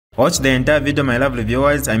Watch the entire video, my lovely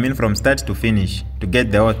viewers, I mean from start to finish, to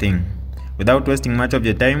get the whole thing. Without wasting much of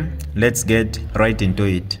your time, let's get right into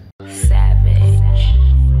it.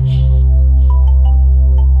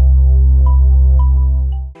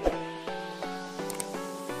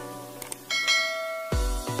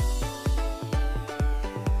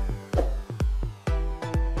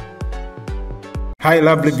 Hi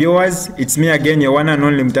lovely viewers, it's me again, your one and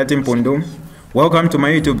only Mutati Mpundu. Welcome to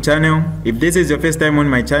my YouTube channel. If this is your first time on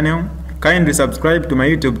my channel, kindly subscribe to my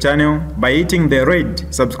YouTube channel by hitting the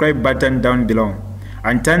red subscribe button down below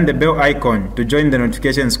and turn the bell icon to join the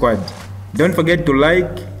notification squad. Don't forget to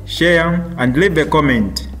like, share and leave a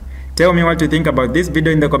comment. Tell me what you think about this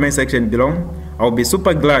video in the comment section below. I'll be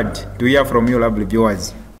super glad to hear from you lovely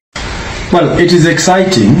viewers. Well, it is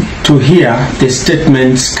exciting to hear the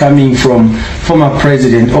statements coming from former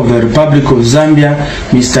President of the Republic of Zambia,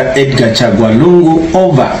 Mr. Edgar Lungu,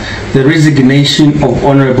 over the resignation of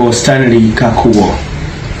Honorable Stanley Kakubo.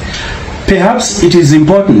 Perhaps it is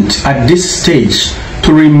important at this stage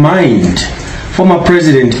to remind former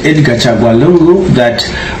President Edgar Lungu that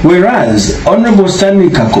whereas Honorable Stanley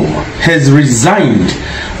Kakubo has resigned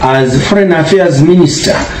as Foreign Affairs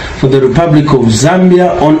Minister for the Republic of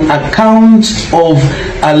Zambia on account of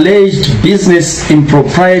alleged business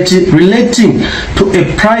impropriety relating to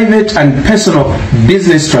a private and personal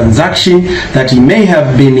business transaction that he may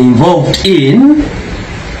have been involved in,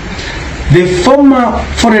 the former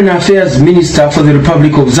Foreign Affairs Minister for the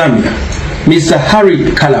Republic of Zambia, Mr. Harry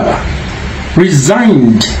Kalaba,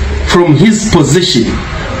 resigned from his position,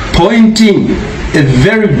 pointing a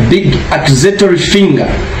very big accusatory finger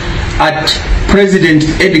at President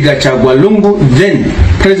Edgar Lungu, then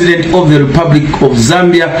President of the Republic of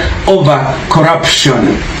Zambia, over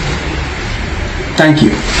corruption. Thank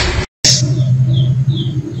you.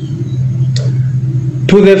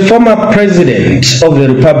 To the former President of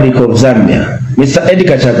the Republic of Zambia, Mr.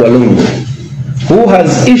 Edgar Lungu, who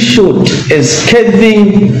has issued a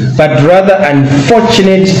scathing but rather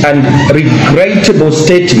unfortunate and regrettable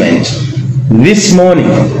statement this morning,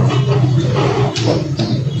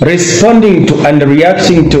 responding to and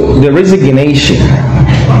reacting to the resignation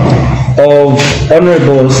of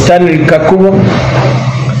Honorable Stanley Kakubo,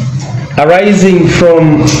 arising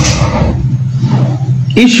from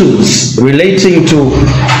issues relating to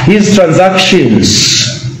his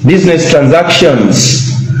transactions, business transactions,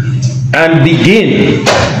 and begin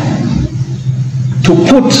to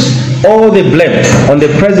put all the blame on the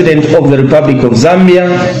President of the Republic of Zambia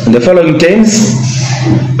in the following terms: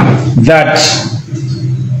 that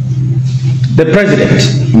the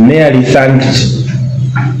President merely thanked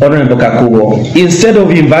Honorable Kakubo instead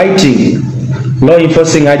of inviting law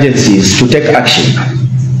enforcing agencies to take action.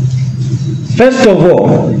 First of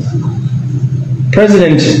all,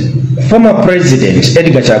 former President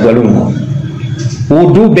Edgar Lungu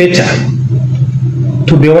would do better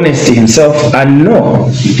to be honest to himself and know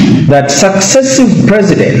that successive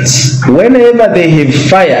presidents, whenever they have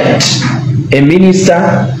fired a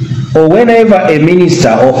minister, or whenever a minister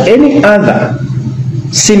or any other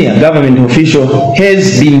senior government official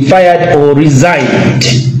has been fired or resigned,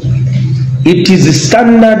 it is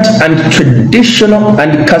standard and traditional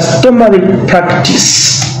and customary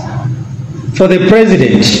practice for the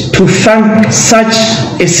president to thank such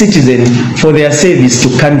a citizen for their service to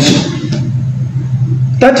country.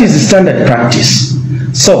 That is standard practice.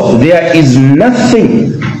 So there is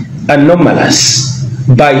nothing anomalous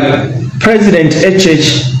by President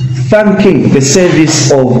HH thanking the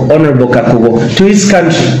service of Honorable Kakubo to his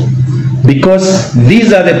country, because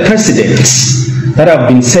these are the precedents that have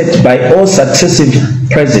been set by all successive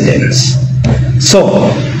presidents. So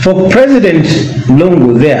for President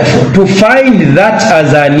Lungu, therefore, to find that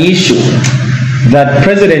as an issue, that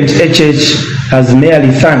President HH has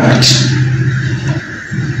merely thanked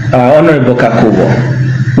Honorable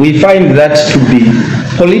Kakubo, we find that to be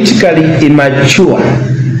politically immature.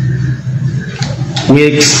 We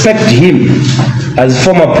expect him, as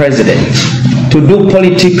former president, to do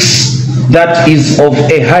politics that is of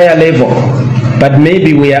a higher level, but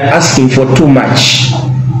maybe we are asking for too much,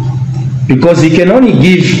 because he can only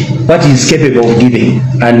give what he is capable of giving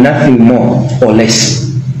and nothing more or less.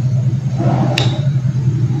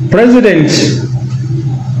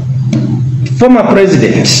 Former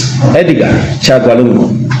President Edgar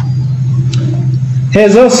Lungu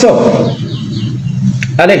has also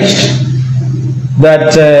alleged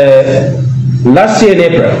that last year in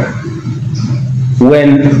April,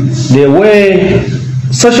 when there were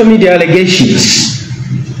social media allegations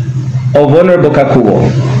of Honorable Kakubo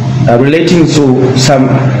relating to some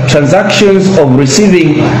transactions of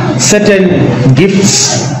receiving certain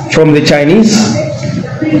gifts from the Chinese,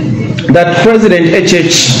 that President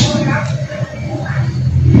HH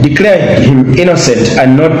declared him innocent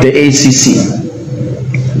and not the ACC.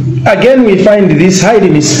 Again, we find this highly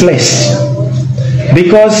misplaced,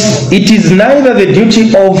 because it is neither the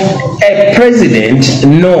duty of a president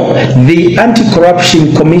nor the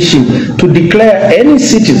Anti-Corruption Commission to declare any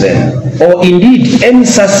citizen or indeed any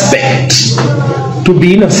suspect to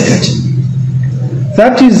be innocent.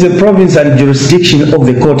 That is the province and jurisdiction of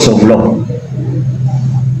the courts of law.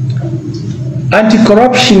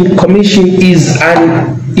 Anti-Corruption Commission is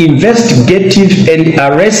an investigative and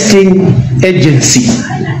arresting agency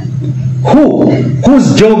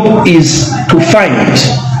whose job is to find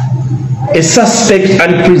a suspect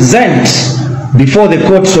and present before the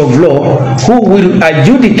courts of law, who will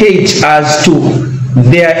adjudicate as to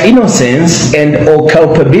their innocence and or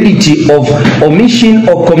culpability of omission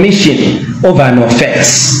or commission of an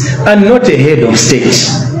offense, and not a head of state.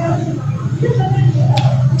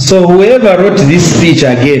 So whoever wrote this speech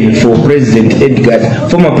again for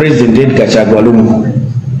former President Edgar Lungu,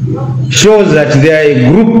 shows that they are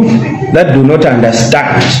a group that do not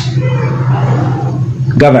understand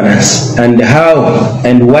governance and how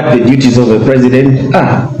and what the duties of a president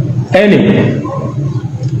are. Anyway,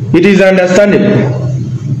 it is understandable.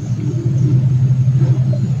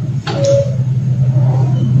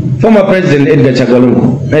 Former President Edgar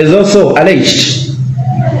Lungu has also alleged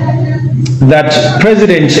that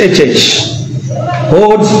President HH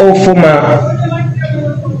holds all former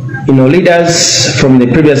leaders from the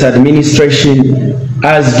previous administration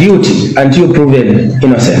as guilty until proven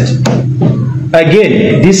innocent.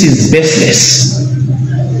 Again, this is baseless,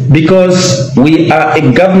 because we are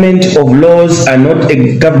a government of laws and not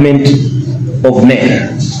a government of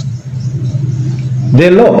men.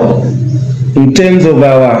 The law, in terms of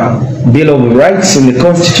our Bill of Rights and the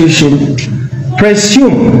Constitution,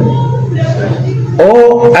 presume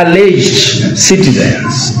all alleged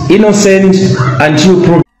citizens innocent until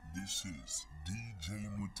proven. This is DJ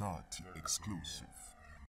Mutati exclusive.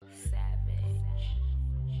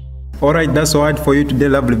 Alright, that's all for you today,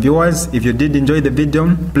 lovely viewers. If you did enjoy the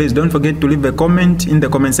video, please don't forget to leave a comment in the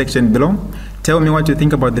comment section below. Tell me what you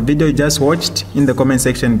think about the video you just watched in the comment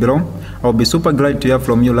section below. I'll be super glad to hear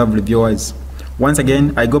from you, lovely viewers. Once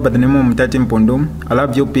again, I go by the name of Mutati Mpundu. I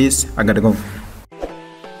love you, peace, I gotta go.